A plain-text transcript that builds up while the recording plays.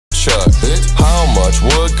woodchuck, bitch. How much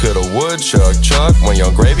wood could a woodchuck chuck when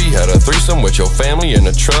Young Gravy had a threesome with your family in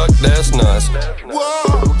a truck? That's nice.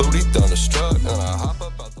 Whoa! Booty thunderstruck, and I hop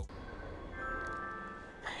up out the...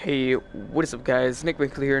 Hey, what is up guys, Nick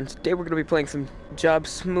Winkler here, and today we're going to be playing some Job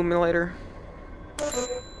Simulator.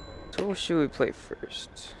 So what should we play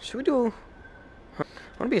first? Should we do... I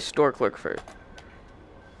want to be a store clerk first.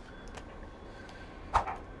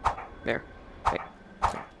 There.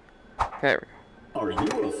 There we go. Are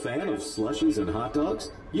you a fan of slushies and hot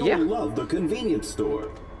dogs? You'll Yeah. love the convenience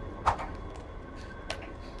store.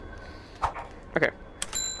 Okay.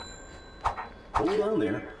 Hold on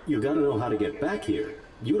there. You gotta know how to get back here.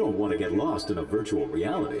 You don't want to get lost in a virtual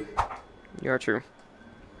reality. You are true.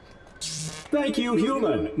 Thank you,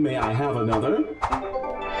 human. May I have another?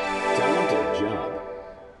 Talented job.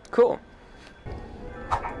 Cool.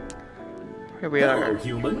 Here we Hello, are.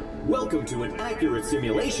 human. Welcome to an accurate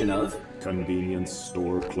simulation of Convenience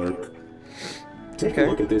store clerk. Take Okay. a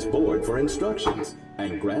look at this board for instructions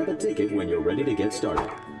and grab a ticket when you're ready to get started.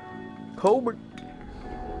 Cobra.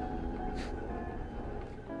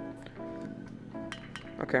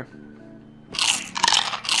 Okay.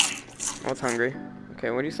 I was hungry.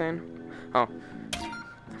 Okay, what are you saying? Oh.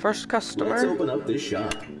 First customer. Let's open up this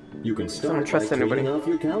shop. You can don't start by trust anybody. cleaning off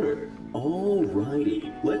your counter.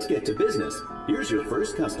 Alrighty, let's get to business. Here's your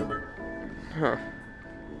first customer. Huh.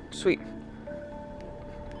 Sweet.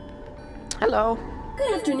 Hello.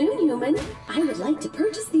 Good afternoon, human. I would like to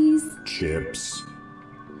purchase these. Chips.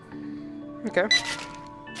 Okay.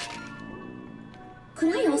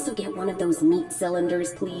 Could I also get one of those meat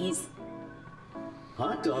cylinders, please?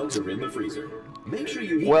 Hot dogs are in the freezer. Make sure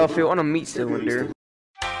you heat Well, them if you up. want a meat At least cylinder,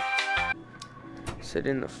 sit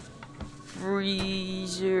in the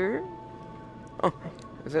freezer. Oh,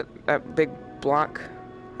 is it that big block?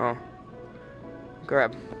 Oh.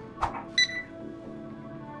 Grab.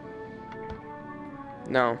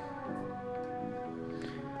 No.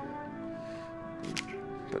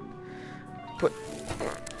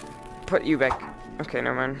 Put you back. Okay,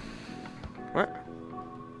 never mind. What?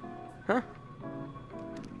 Huh?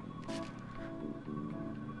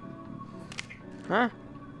 Huh?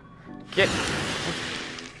 Get.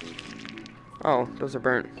 Oh, those are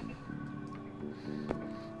burnt.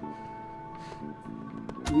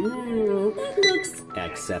 That looks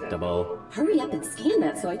acceptable. Hurry up and scan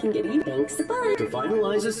that so I can get you. Thanks a bunch. To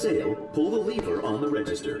finalize a sale, pull the lever on the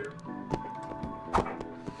register.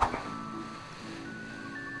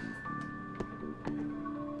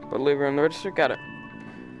 Put a lever on the register. Got it.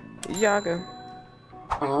 Yaga.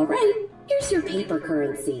 All right, here's your paper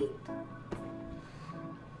currency.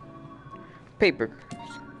 Paper.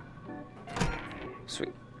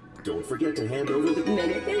 Sweet. Don't forget to hand over the...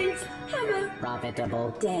 Many thanks. Have a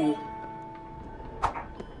profitable day.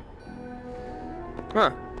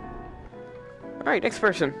 Huh. Alright, next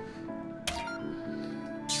person.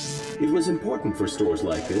 It was important for stores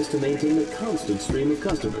like this to maintain a constant stream of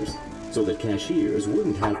customers, so that cashiers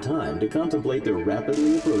wouldn't have time to contemplate their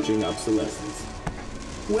rapidly approaching obsolescence.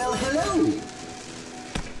 Well, hello!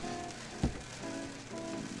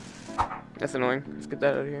 That's annoying. Let's get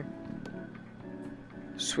that out of here.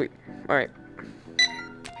 Sweet. Alright.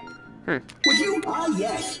 Would you? Ah,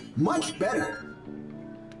 yes. Much better.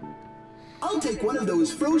 I'll take one of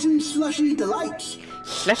those frozen slushy delights.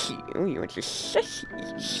 Slushy. Oh, you want your slushy.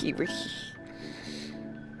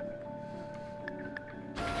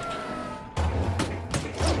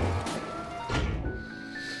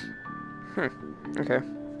 Okay.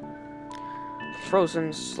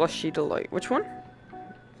 Frozen slushy delight. Which one?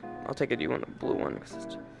 I'll take it. You want the blue one? Because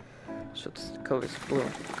the color's blue.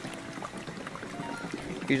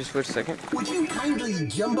 You just switch a second. Would you kindly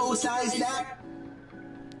jumbo-size that?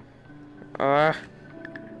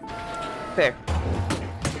 There.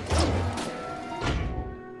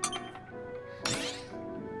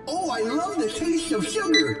 Oh, I love the taste of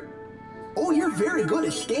sugar. Oh, you're very good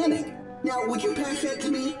at scanning. Now, would you pass that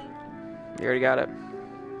to me? You already got it.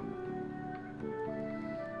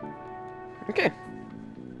 Okay.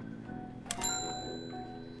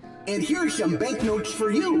 And here's some banknotes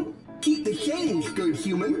for you. Keep the change, good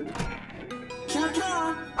human.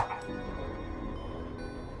 Ta-ta!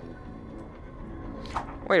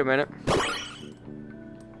 Wait a minute.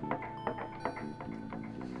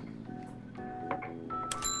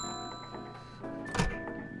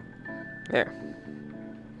 There.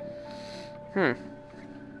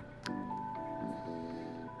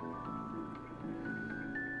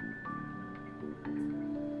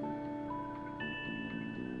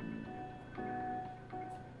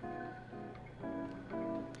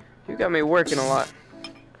 You got me working a lot.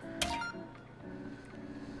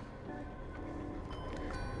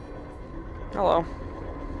 Hello.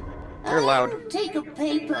 You're loud. I'll take a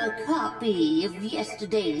paper copy of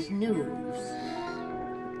yesterday's news.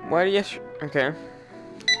 Why do you... Okay.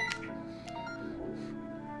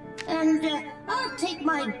 And I'll take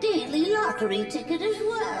my daily lottery ticket as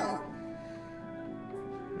well.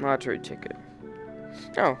 Lottery ticket.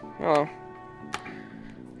 Oh, hello.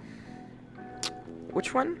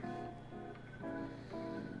 Which one?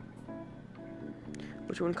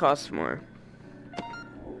 Which one costs more?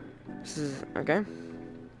 This is... Okay.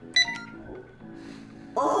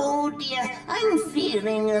 Oh dear, I'm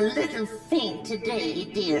feeling a little faint today,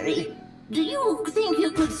 dearie. Do you think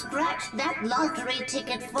you could scratch that lottery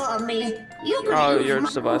ticket for me? You could Oh, use you're my...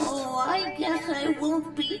 just a bust. Oh, I guess I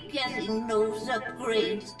won't be getting those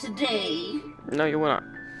upgrades today. No, you will not.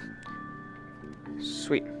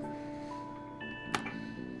 Sweet.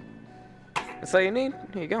 That's all you need?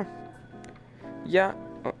 Here you go. Yeah.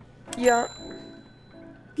 Oh, yeah.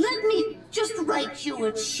 Let me just write you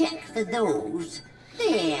a check for those.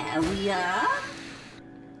 There we are.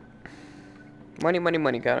 Money, money,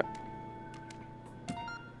 money. Got it.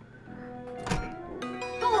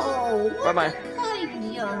 Oh, what Bye-bye. a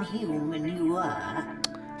kind young human you are.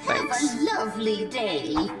 Thanks. Have a lovely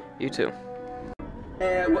day. You too. What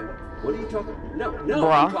are you talking? No, no.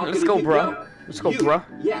 Bruh, I'm talking let's to go, you. bruh. No. Let's go, You. bruh.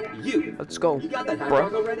 Yeah, you. Let's go, You got that hot bruh.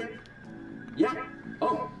 dog already? Yeah.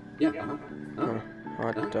 Oh, yeah.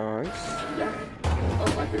 Hot dogs. Yeah.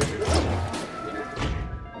 Oh, I hear you.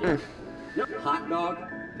 Yeah. No, hot dog.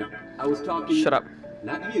 No, I was talking. Shut up.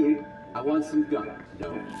 Not you. I want some gum.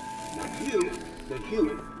 No, not you. The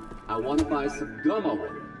human. I want to buy some gum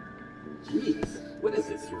already. Jeez, what is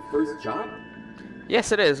this? Your first job?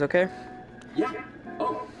 Yes, it is. Okay. Yeah.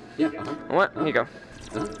 Oh, yeah. What? Here you go.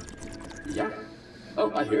 Yeah.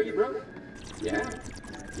 Oh, I hear you, bro. Yeah.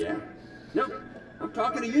 Yeah. No, I'm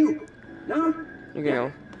talking to you. No. You can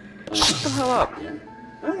go. Shut the hell up.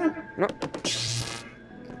 Yeah. No.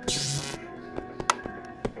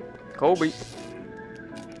 Kobe.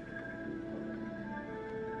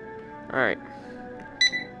 Alright.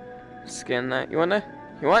 Scan that. You want that?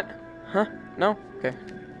 You want? Huh? No? Okay.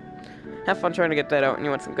 Have fun trying to get that out. And you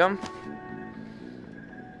want some gum?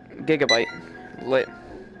 Gigabyte. Lit.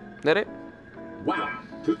 Lit it? Wow.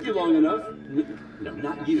 Took you long enough. No,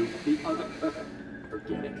 not you. The other.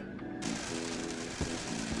 Forget it.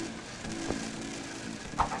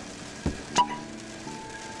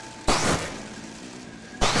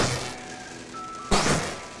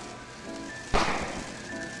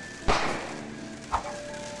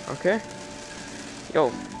 Okay.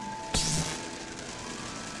 Yo.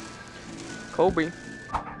 Kobe.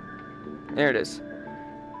 There it is.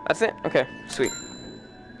 That's it? Okay, sweet.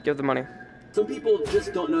 Give the money. Some people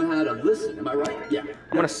just don't know how to listen. Am I right? Yeah.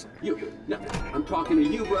 I'm gonna You. No, I'm talking to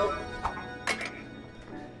you, bro.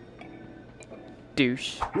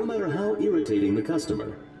 douche. No matter how irritating the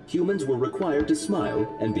customer, humans were required to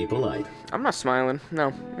smile and be polite. I'm not smiling.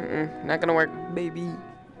 No. Not gonna work, baby.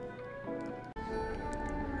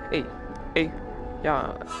 Hey. Hey.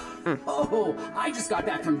 Yeah. Oh, I just got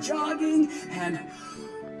back from jogging, and...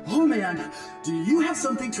 Oh man, do you have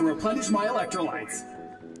something to replenish my electrolytes?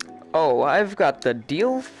 Oh, I've got the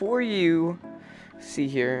deal for you. See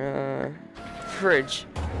here, fridge.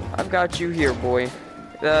 I've got you here, boy.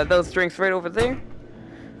 Those drinks right over there.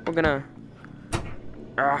 We're gonna.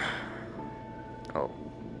 Oh.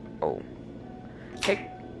 Hey.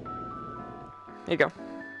 Here you go.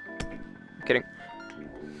 I'm kidding.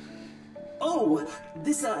 Oh,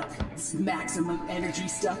 this maximum energy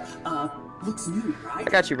stuff, looks new, right? I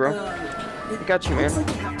got you, bro. I got you, man. Looks like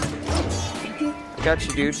you have to shake it. I got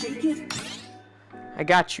you, dude. Shake it. I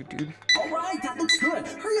got you, dude. Alright, that looks good.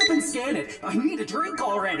 Hurry up and scan it. I need a drink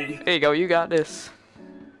already. There you go. You got this.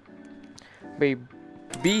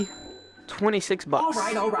 Baby. 26 bucks.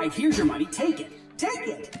 Alright, here's your money. Take it. Take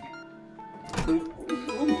it.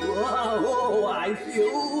 Whoa, I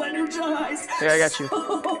feel energized. Here, I got you.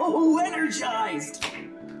 So energized.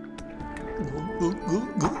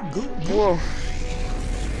 Whoa.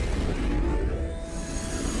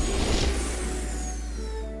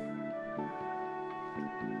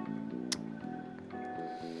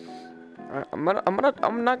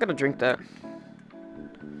 I'm not gonna drink that.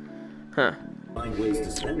 Huh. Find ways to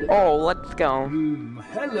spend it. Oh, let's go.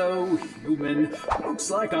 Hello, human. Looks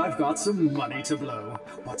like I've got some money to blow.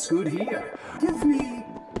 What's good here? Give me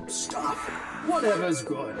stuff. Whatever's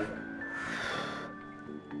good.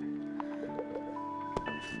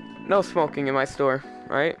 No smoking in my store,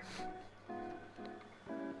 right?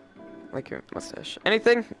 Like your mustache.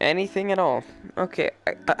 Anything? Anything at all. Okay,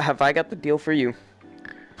 have I got the deal for you?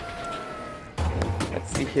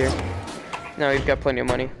 Let's see here. No, you've got plenty of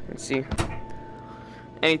money. Let's see.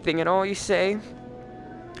 Anything at all you say?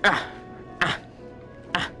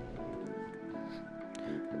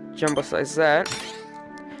 Jumbo size that.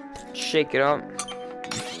 Shake it up.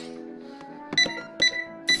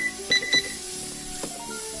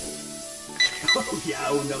 Oh yeah,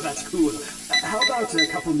 oh no, that's cool. How about a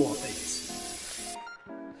couple more things?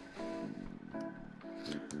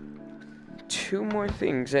 2 more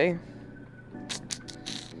things, eh?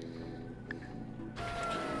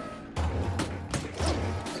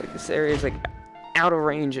 It's like this area is like out of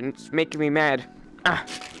range and it's making me mad.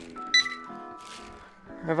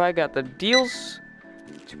 Have I got the deals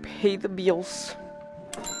to pay the bills?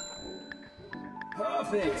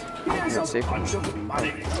 Perfect. Here's a bunch of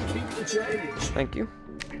money. Keep the change. Thank you.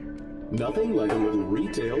 Nothing like a little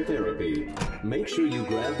retail therapy. Make sure you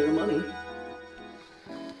grab their money.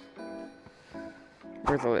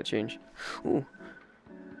 Where's all that change? Ooh.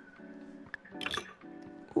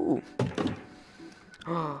 Ooh.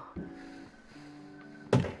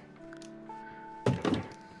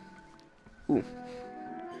 Ooh.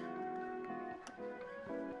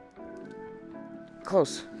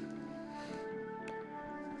 Close.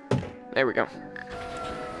 There we go.